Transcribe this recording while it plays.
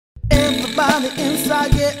Everybody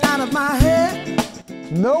inside, get out of my head.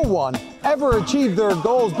 No one ever achieved their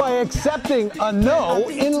goals by accepting a no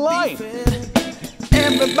in life.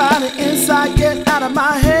 Everybody inside, get out of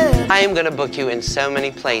my head. I am going to book you in so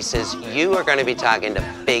many places. You are going to be talking to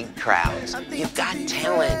big crowds. You've got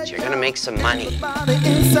talent. You're going to make some money. Everybody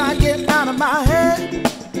inside, get out of my head.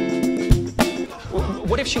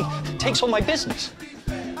 What if she takes all my business?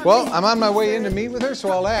 Well, I'm on my way in to meet with her, so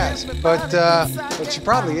I'll ask. But she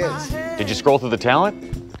probably is. Did you scroll through the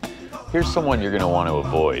talent? Here's someone you're going to want to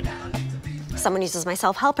avoid. Someone uses my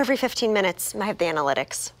self-help every 15 minutes. I have the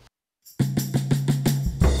analytics.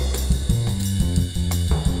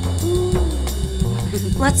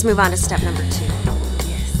 Let's move on to step number 2.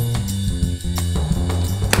 Yes.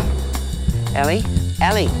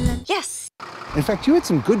 Ellie? Yes. In fact, you had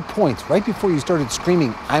some good points right before you started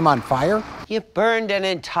screaming, "I'm on fire." You burned an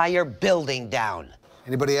entire building down.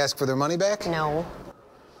 Anybody ask for their money back? No.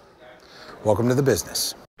 Welcome to the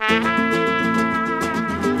business.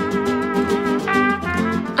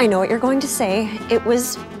 I know what you're going to say. It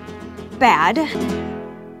was bad.